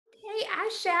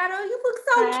Shadow. You look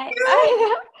so Hi. cute.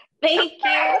 I know. Thank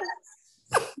you.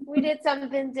 We did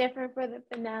something different for the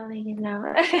finale, you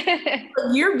know.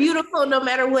 You're beautiful no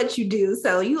matter what you do.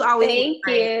 So you always Thank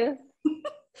you.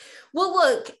 Well,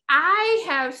 look, I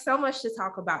have so much to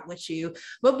talk about with you.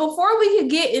 But before we can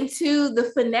get into the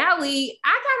finale, I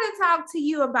got to talk to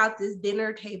you about this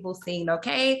dinner table scene,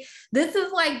 okay? This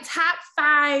is like top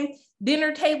 5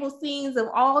 dinner table scenes of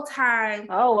all time.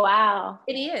 Oh, wow.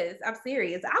 It is. I'm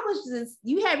serious.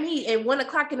 You had me at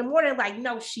 1:00 in the morning, like,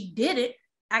 no, she did it.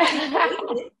 I can't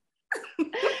believe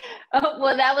it. Oh,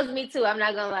 well, that was me too. I'm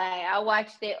not gonna lie. I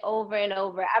watched it over and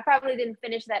over. I probably didn't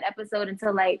finish that episode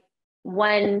until like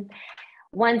one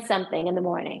something in the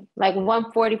morning, like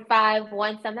 1:45,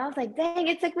 one something. I was like, dang,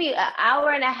 it took me an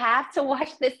hour and a half to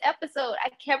watch this episode. I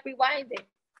kept rewinding.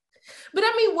 But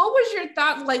I mean, what was your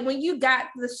thoughts like when you got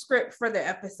the script for the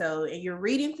episode and you're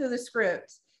reading through the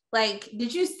script? Like,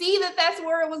 did you see that that's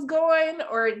where it was going,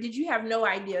 or did you have no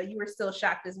idea? You were still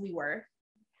shocked as we were.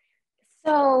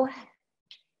 So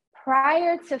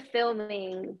prior to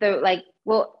filming now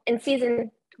we're in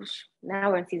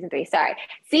season 3, sorry.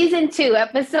 Season 2,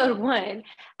 episode 1,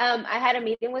 I had a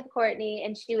meeting with Courtney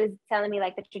and she was telling me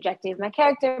like the trajectory of my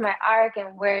character, my arc,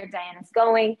 and where Diana's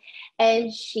going.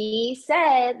 And she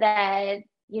said that,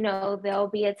 you know, there'll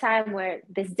be a time where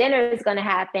this dinner is going to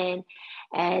happen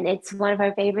and it's one of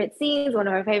her favorite scenes, one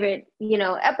of her favorite, you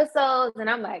know, episodes. And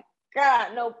I'm like,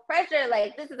 God, no pressure.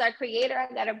 Like, this is our creator.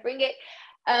 I got to bring it.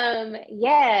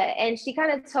 Yeah. And she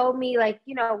kind of told me like,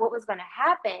 you know, what was going to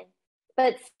happen.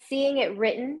 But seeing it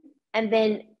written and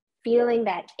then feeling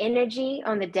that energy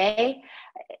on the day,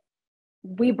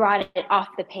 we brought it off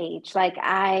the page. Like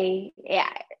I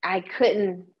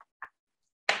couldn't,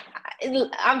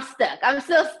 I'm stuck. I'm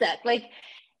still stuck. Like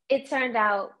it turned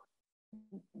out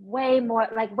way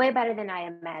better than I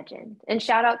imagined. And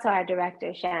shout out to our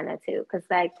director, Shanna, too. Cause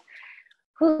like,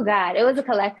 oh God, it was a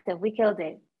collective. We killed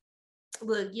it.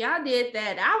 Look, y'all did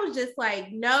that. I was just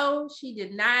like, no, she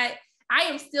did not. I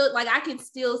am still like, I can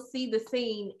still see the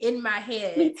scene in my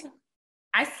head.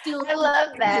 I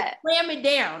love that. Slam it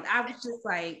down. I was just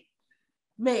like,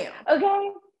 ma'am. Okay.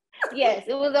 Yes,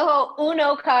 it was a whole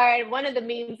Uno card. One of the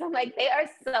memes. I'm like, they are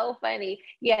so funny.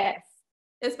 Yes.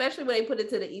 Especially when they put it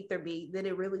to the ether beat, then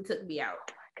it really took me out.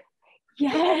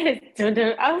 Yes.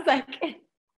 I was like,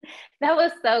 that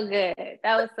was so good.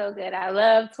 That was so good. I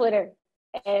love Twitter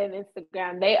and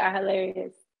Instagram. They are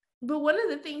hilarious. But one of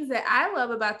the things that I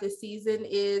love about this season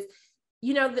is,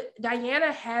 you know,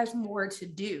 Diana has more to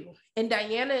do. And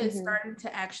Diana is starting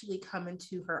to actually come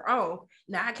into her own.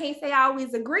 Now, I can't say I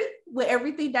always agree with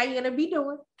everything Diana be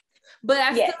doing, but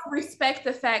I still respect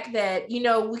the fact that, you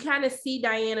know, we kind of see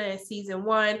Diana in season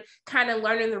 1, kind of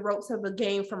learning the ropes of the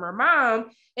game from her mom.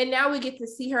 And now we get to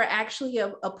see her actually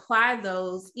apply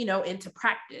those, you know, into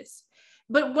practice.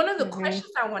 But one of the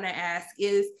questions I want to ask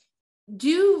is,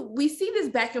 do we see this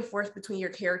back and forth between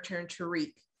your character and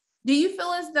Tariq? Do you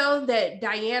feel as though that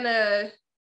Diana,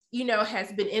 you know,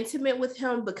 has been intimate with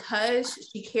him because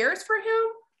she cares for him?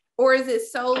 Or is it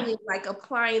solely like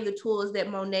applying the tools that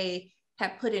Monet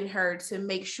had put in her to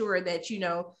make sure that, you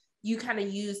know, you kind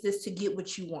of use this to get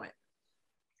what you want?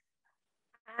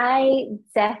 I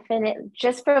definitely,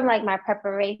 just from like my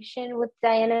preparation with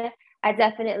Diana, I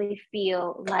definitely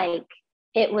feel like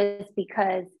it was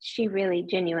because she really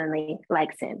genuinely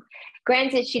likes him.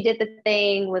 Granted, she did the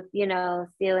thing with, you know,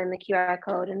 stealing the QR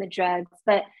code and the drugs,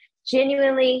 but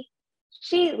genuinely,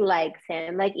 she likes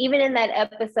him. Like even in that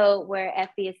episode where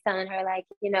Effie is telling her, like,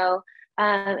 you know,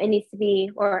 it needs to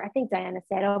be, or I think Diana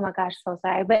said, oh my gosh, so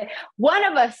sorry. But one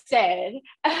of us said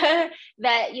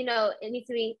that, you know, it needs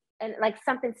to be and like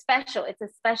something special. It's a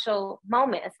special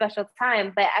moment, a special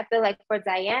time. But I feel like for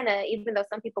Diana, even though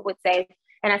some people would say,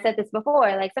 and I said this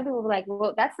before, like some people were like,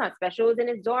 well, that's not special. It was in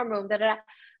his dorm room, da, da, da.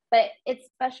 But it's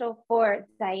special for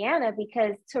Diana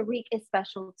because Tariq is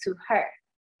special to her.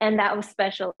 And that was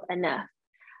special enough.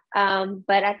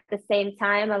 But at the same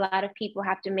time, a lot of people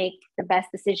have to make the best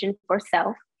decision for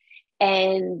self.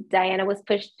 And Diana was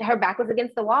pushed, her back was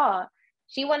against the wall.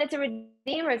 She wanted to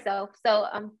redeem herself. So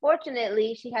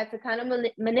unfortunately, she had to kind of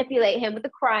manipulate him with the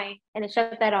crying and then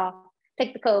shut that off,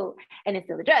 take the code, and then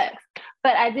steal the drugs.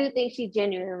 But I do think she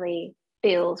genuinely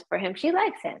feels for him. She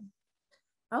likes him.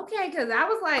 Okay, because I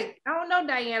was like, I don't know,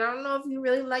 Diana. I don't know if you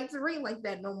really like to read like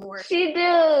that no more. She do.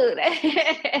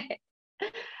 I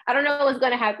don't know what's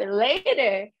going to happen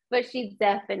later, but she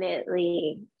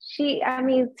definitely,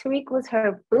 Tariq was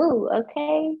her boo,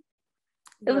 okay?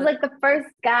 It was like the first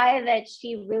guy that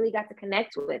she really got to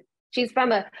connect with. she's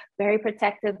from a very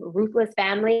protective, ruthless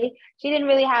family. She didn't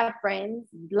really have friends,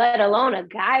 let alone a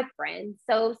guy friend.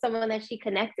 So someone that she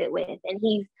connected with, and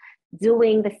he's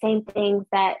doing the same things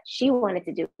that she wanted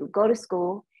to do, go to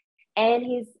school. And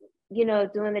he's,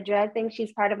 doing the drug thing.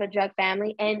 She's part of a drug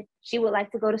family and she would like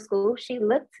to go to school. She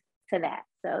looked to that.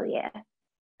 So yeah,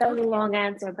 that was a long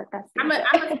answer, but that's I'm a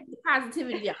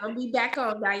positivity. I'm gonna be back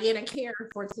on Diana caring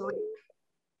for Tori.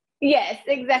 Yes,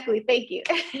 exactly. Thank you.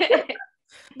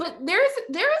 But there is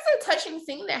a touching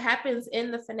scene that happens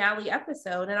in the finale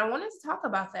episode, and I wanted to talk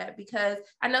about that because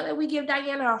I know that we give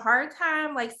Diana a hard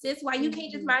time, like, sis, why you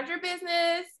can't just mind your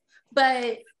business?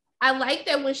 But I like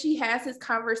that when she has this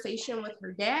conversation with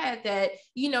her dad that,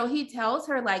 he tells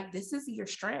her, like, this is your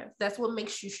strength. That's what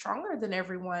makes you stronger than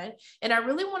everyone. And I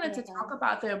really wanted to talk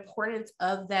about the importance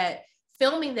of that,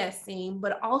 filming that scene,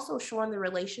 but also showing the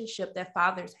relationship that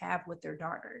fathers have with their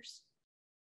daughters.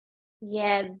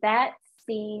 Yeah, that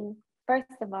scene, first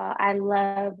of all, I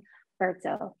love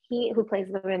Berto, who plays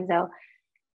Lorenzo.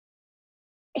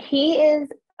 He is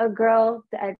a girl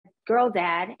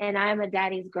dad, and I'm a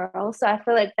daddy's girl. So I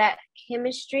feel like that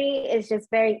chemistry is just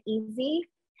very easy.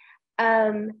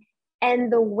 And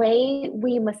the way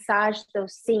we massage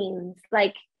those scenes,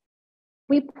 like,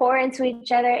 we pour into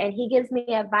each other and he gives me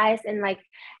advice, and, like,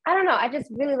 I don't know, I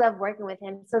just really love working with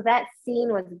him. So that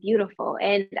scene was beautiful.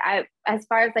 And as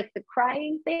far as, like, the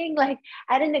crying thing, like,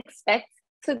 I didn't expect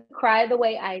to cry the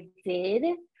way I did,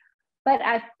 but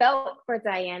I felt for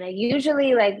Diana.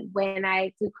 Usually, like, when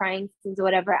I do crying scenes or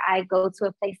whatever, I go to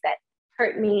a place that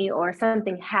hurt me or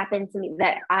something happened to me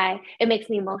that it makes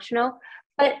me emotional.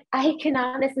 But I can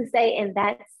honestly say in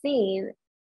that scene,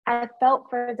 I felt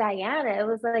for Diana. It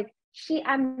was like,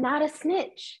 I'm not a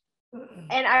snitch.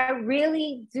 And I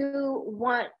really do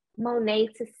want Monet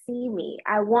to see me.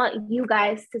 I want you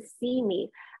guys to see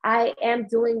me. I am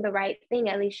doing the right thing.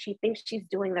 At least she thinks she's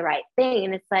doing the right thing.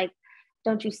 And it's like,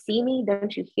 don't you see me?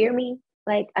 Don't you hear me?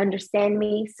 Like, understand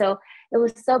me? So it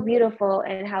was so beautiful,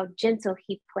 and how gentle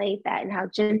he played that, and how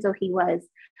gentle he was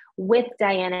with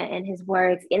Diana and his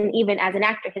words, and even as an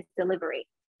actor, his delivery.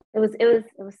 It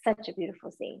was such a beautiful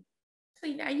scene.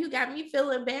 So now you got me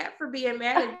feeling bad for being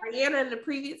mad at Diana in the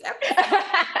previous episode.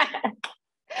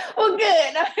 Well,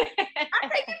 good. I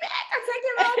take it back. I take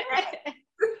it all back.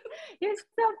 You're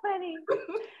so funny.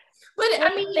 But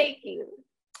I mean, thank you.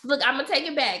 Look, I'm gonna take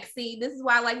it back. See, this is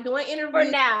why I like doing interviews.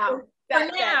 For now.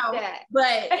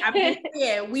 But I'm just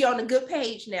saying, we on a good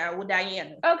page now with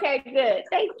Diana. Okay, good.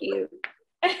 Thank you.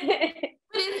 But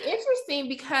it's interesting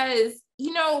because,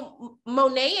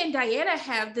 Monet and Diana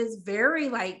have this very,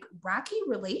 like, rocky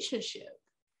relationship.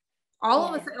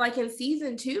 All of a sudden, like, in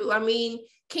season 2. I mean,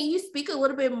 can you speak a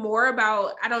little bit more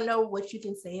about, I don't know what you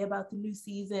can say about the new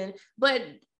season, but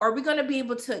are we going to be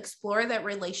able to explore that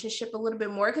relationship a little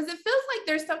bit more? Because it feels like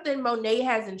there's something Monet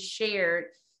hasn't shared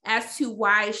as to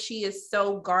why she is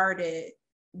so guarded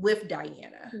with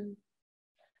Diana.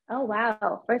 Oh,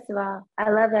 wow. First of all,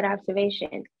 I love that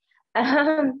observation.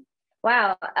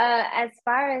 Wow. As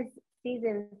far as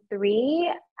season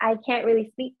 3, I can't really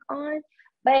speak on,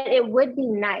 but it would be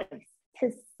nice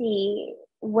to see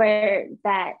where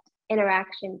that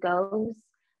interaction goes.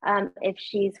 If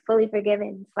she's fully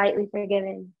forgiven, slightly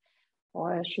forgiven,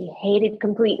 or she hated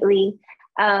completely.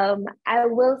 I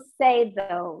will say,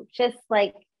 though, just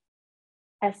like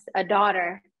as a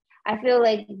daughter, I feel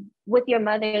like with your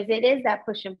mothers, it is that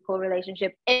push and pull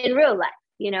relationship in real life,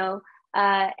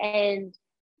 and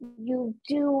you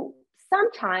do,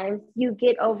 sometimes you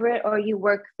get over it or you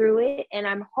work through it. And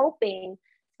I'm hoping,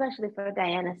 especially for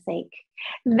Diana's sake,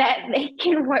 that they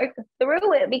can work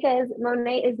through it, because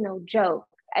Monet is no joke.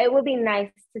 It would be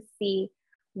nice to see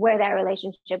where that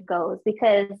relationship goes,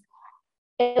 because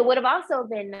it would have also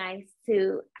been nice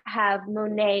to have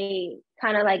Monet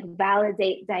kind of like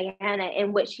validate Diana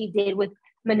in what she did with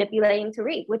manipulating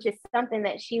Tariq, which is something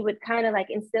that she would kind of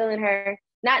like instill in her,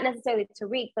 not necessarily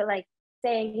Tariq, but like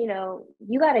saying,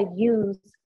 you got to use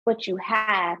what you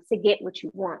have to get what you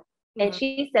want. Mm-hmm. And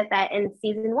she said that in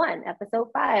season 1, episode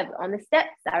 5, on the steps.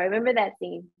 I remember that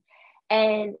scene.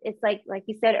 And it's like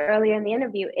you said earlier in the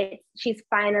interview, she's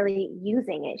finally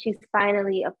using it. She's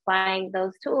finally applying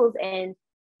those tools, and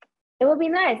it would be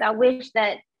nice. I wish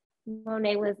that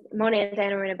Monet and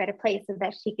Diana were in a better place so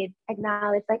that she could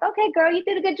acknowledge, like, okay, girl, you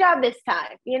did a good job this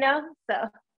time, So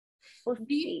we'll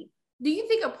see. Do you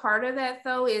think a part of that,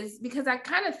 though, is because I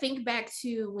kind of think back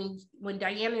to when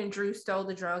Diana and Drew stole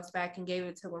the drugs back and gave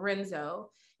it to Lorenzo,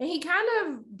 and he kind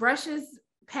of brushes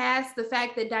past the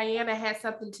fact that Diana had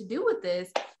something to do with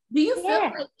this. Do you feel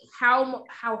like how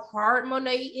hard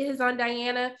Monet is on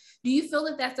Diana? Do you feel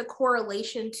that that's a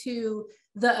correlation to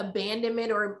the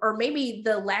abandonment or maybe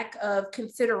the lack of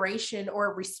consideration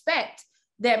or respect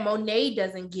that Monet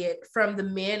doesn't get from the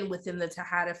men within the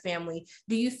Tejada family?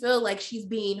 Do you feel like she's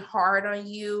being hard on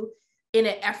you in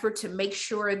an effort to make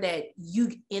sure that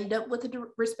you end up with the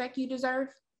respect you deserve?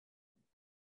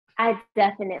 I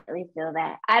definitely feel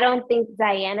that. I don't think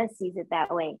Diana sees it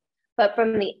that way, but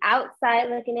from the outside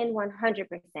looking in, 100%.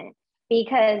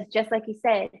 Because just like you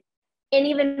said, and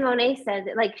even Monet says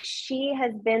it, like she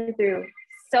has been through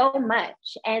so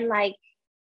much, and like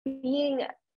being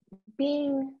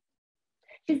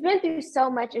she's been through so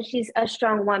much, and she's a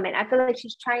strong woman. I feel like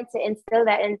she's trying to instill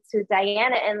that into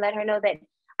Diana and let her know that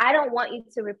I don't want you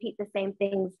to repeat the same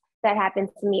things that happened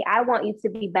to me. I want you to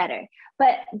be better.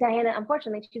 But Diana,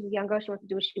 unfortunately, she's a young girl. She wants to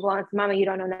do what she wants. Mama, you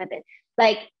don't know nothing.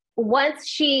 Like once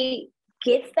she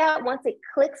gets that, once it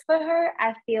clicks for her,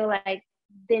 I feel like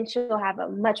then she'll have a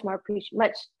much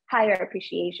higher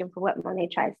appreciation for what Monet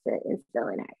tries to instill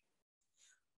in her.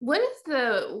 What is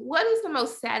the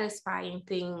most satisfying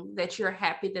thing that you're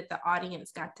happy that the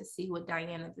audience got to see with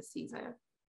Diana this season?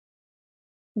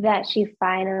 That she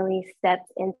finally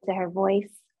stepped into her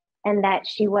voice, and that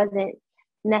she wasn't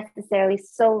necessarily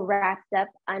so wrapped up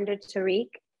under Tariq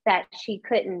that she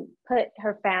couldn't put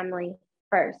her family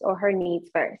first or her needs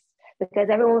first. Because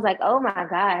everyone was like, oh my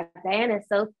God, Diana's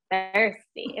so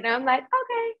thirsty. And I'm like,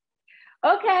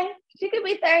 okay, she could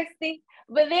be thirsty.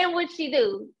 But then what'd she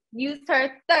do? Use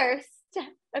her thirst,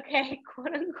 okay,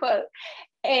 quote unquote,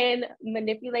 and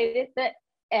manipulated the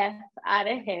F out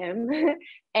of him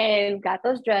and got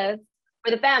those drugs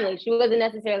for the family. She wasn't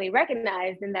necessarily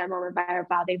recognized in that moment by her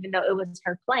father, even though it was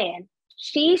her plan.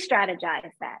 She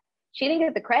strategized that. She didn't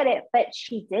get the credit, but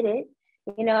she did it.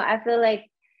 You know, I feel like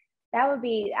that would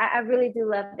be, I really do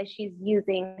love that she's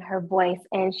using her voice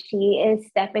and she is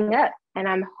stepping up. And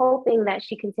I'm hoping that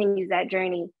she continues that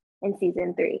journey in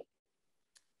season 3.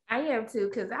 I am too,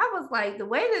 because I was like, the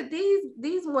way that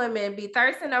these women be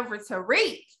thirsting over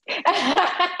Tariq,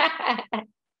 I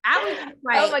was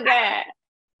like, oh my God.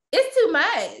 It's too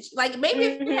much. Like maybe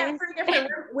if we have 3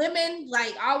 different women,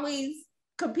 like always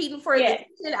competing for the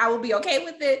attention, I would be okay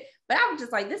with it. But I was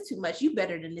just like, this is too much. You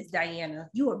better than this, Diana.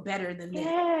 You are better than this.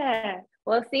 Yeah.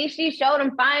 Well, see, she showed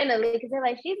them finally because they're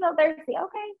like, she's so thirsty.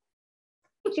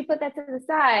 Okay. She put that to the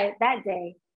side that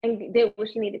day and did what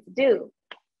she needed to do.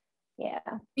 Yeah.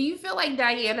 Do you feel like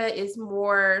Diana is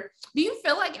more, do you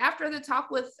feel like after the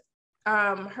talk with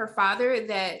her father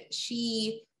that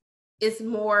she is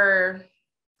more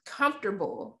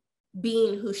comfortable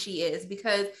being who she is?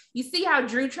 Because you see how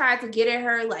Drew tried to get at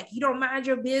her, like, you don't mind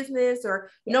your business,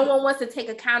 or no one wants to take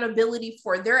accountability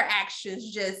for their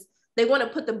actions. Just they want to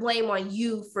put the blame on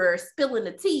you for spilling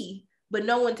the tea, but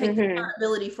no one takes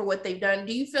accountability for what they've done.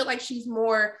 Do you feel like she's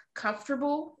more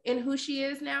comfortable in who she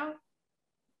is now?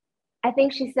 I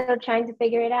think she's still trying to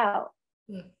figure it out.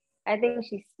 I think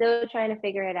she's still trying to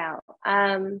figure it out.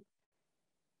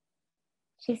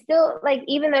 She's still, like,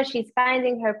 even though she's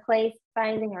finding her place,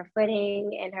 finding her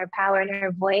footing and her power and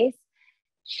her voice,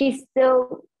 she's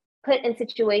still put in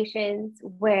situations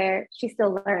where she's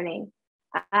still learning.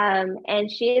 And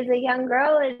she is a young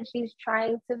girl and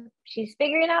she's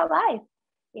figuring out life,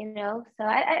 you know? So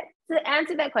to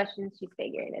answer that question, she's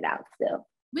figuring it out still.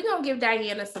 We're going to give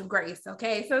Diana some grace,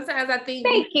 okay? Sometimes I think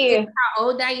Thank you. How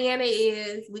old Diana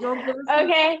is. We're going to give her some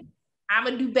okay. I'm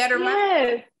going to do better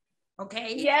myself.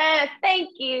 Okay? Yes, thank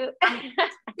you.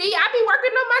 See, I be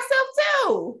working on myself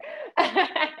too.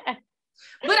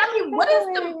 But I mean,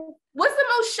 what's the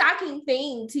most shocking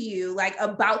thing to you, like,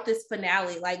 about this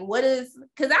finale? Like, because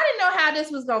I didn't know how this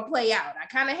was going to play out. I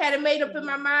kind of had it made up in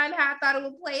my mind how I thought it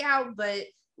would play out. But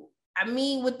I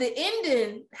mean, with the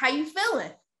ending, how you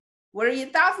feeling? What are your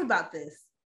thoughts about this?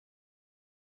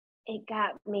 It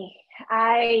got me.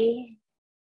 I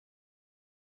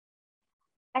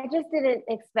just didn't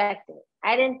expect it.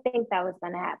 I didn't think that was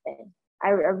going to happen.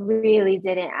 I really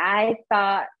didn't. I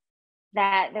thought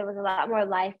that there was a lot more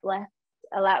life left,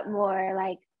 a lot more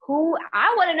like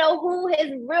I want to know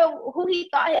who he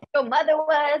thought his real mother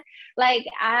was. Like,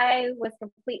 I was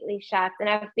completely shocked. And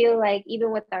I feel like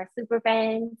even with our super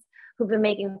fans who've been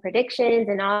making predictions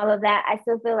and all of that, I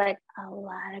still feel like a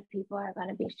lot of people are going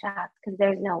to be shocked because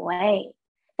there's no way.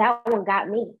 That one got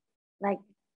me. Like,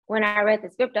 when I read the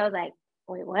script, I was like,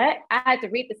 wait, what? I had to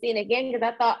read the scene again because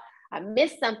I thought I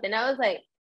missed something. I was like,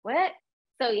 what?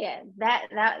 So yeah, that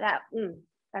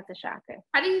That's a shocker.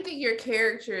 How do you think your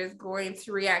character is going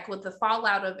to react with the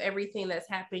fallout of everything that's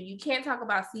happened? You can't talk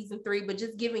about season 3, but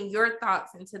just giving your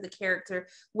thoughts into the character,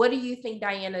 what do you think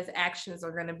Diana's actions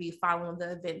are going to be following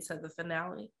the events of the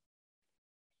finale?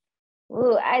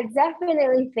 Ooh, I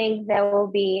definitely think there will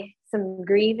be some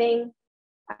grieving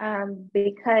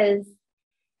because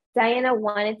Diana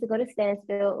wanted to go to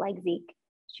Stansfield like Zeke.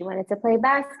 She wanted to play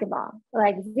basketball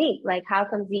like Zeke. Like, how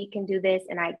come Zeke can do this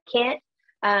and I can't?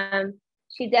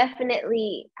 She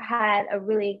definitely had a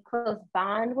really close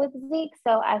bond with Zeke.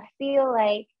 So I feel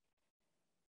like,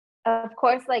 of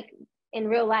course, like in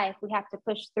real life, we have to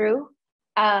push through.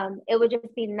 It would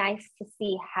just be nice to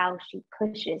see how she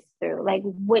pushes through, like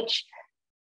which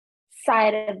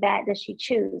side of that does she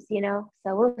choose, you know?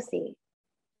 So we'll see.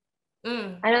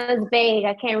 I know it's vague.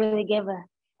 I can't really give a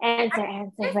answer.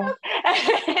 But all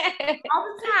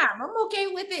the time. I'm okay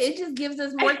with it. It just gives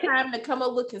us more time to come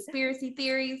up with conspiracy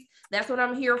theories. That's what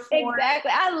I'm here for.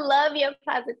 Exactly. I love your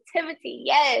positivity.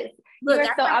 Yes. Look,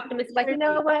 you're so optimistic. Like, you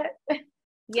know what?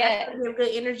 Yes. We have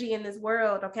good energy in this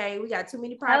world. Okay. We got too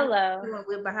many problems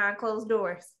with behind closed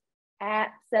doors.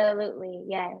 Absolutely.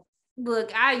 Yes.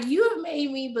 Look, you have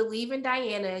made me believe in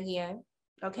Diana again.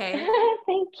 Okay.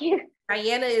 Thank you.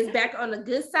 Diana is back on the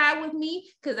good side with me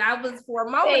because I was for a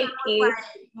moment. Like,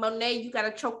 Monet, you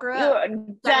gotta choke her up. You're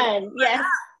done. Yes,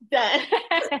 done.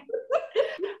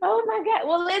 Oh my God.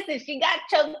 Well, listen, she got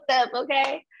choked up.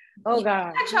 Okay. Oh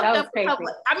God, that was crazy.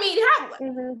 I mean,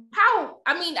 how?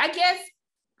 I mean, I guess.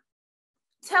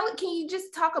 Can you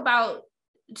just talk about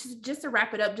just to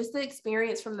wrap it up, just the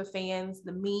experience from the fans,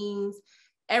 the memes,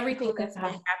 everything that's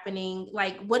been happening?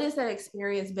 Like, what has that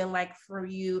experience been like for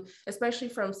you, especially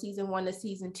from season 1 to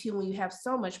season 2 when you have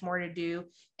so much more to do?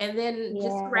 And then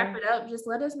just to wrap it up, just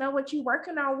let us know what you're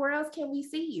working on. Where else can we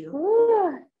see you?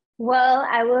 Ooh. Well,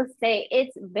 I will say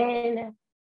it's been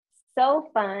so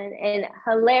fun and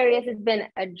hilarious. It's been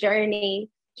a journey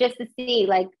just to see,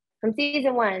 like, from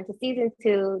season 1 to season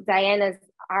 2, Diana's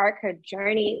arc, her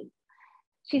journey.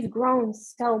 She's grown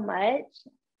so much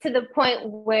to the point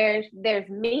where there's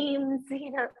memes,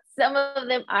 you know, some of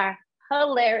them are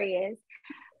hilarious.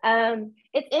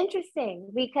 It's interesting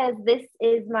because this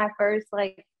is my first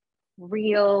like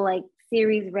real like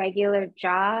series regular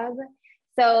job.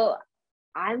 So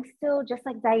I'm still just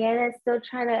like Diana, still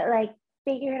trying to like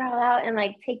figure it all out and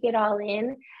like take it all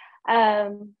in.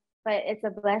 But it's a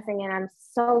blessing and I'm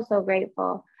so, so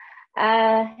grateful.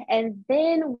 And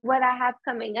then what I have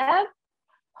coming up,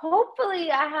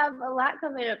 hopefully I have a lot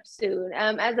coming up soon.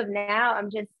 As of now, I'm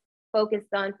just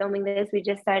focused on filming this. We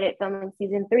just started filming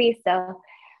season 3. So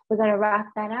we're going to rock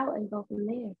that out and go from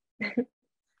there.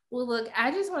 Well, look,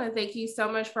 I just want to thank you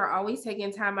so much for always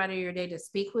taking time out of your day to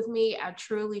speak with me. I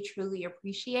truly, truly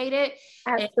appreciate it.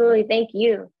 Absolutely. Thank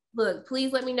you. Look,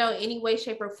 please let me know any way,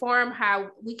 shape, or form how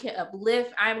we can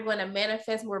uplift. I'm going to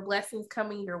manifest more blessings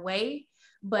coming your way.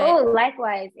 But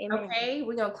likewise. Amen. Okay,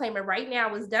 we're going to claim it right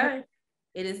now. It's done.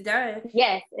 It is done.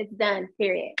 Yes, it's done.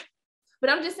 Period. But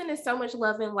I'm just sending so much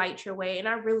love and light your way. And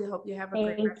I really hope you have a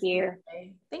great rest of your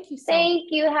day. Thank you so much.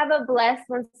 Thank you. Have a blessed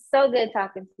one. So good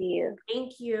talking to you.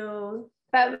 Thank you.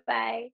 Bye-bye.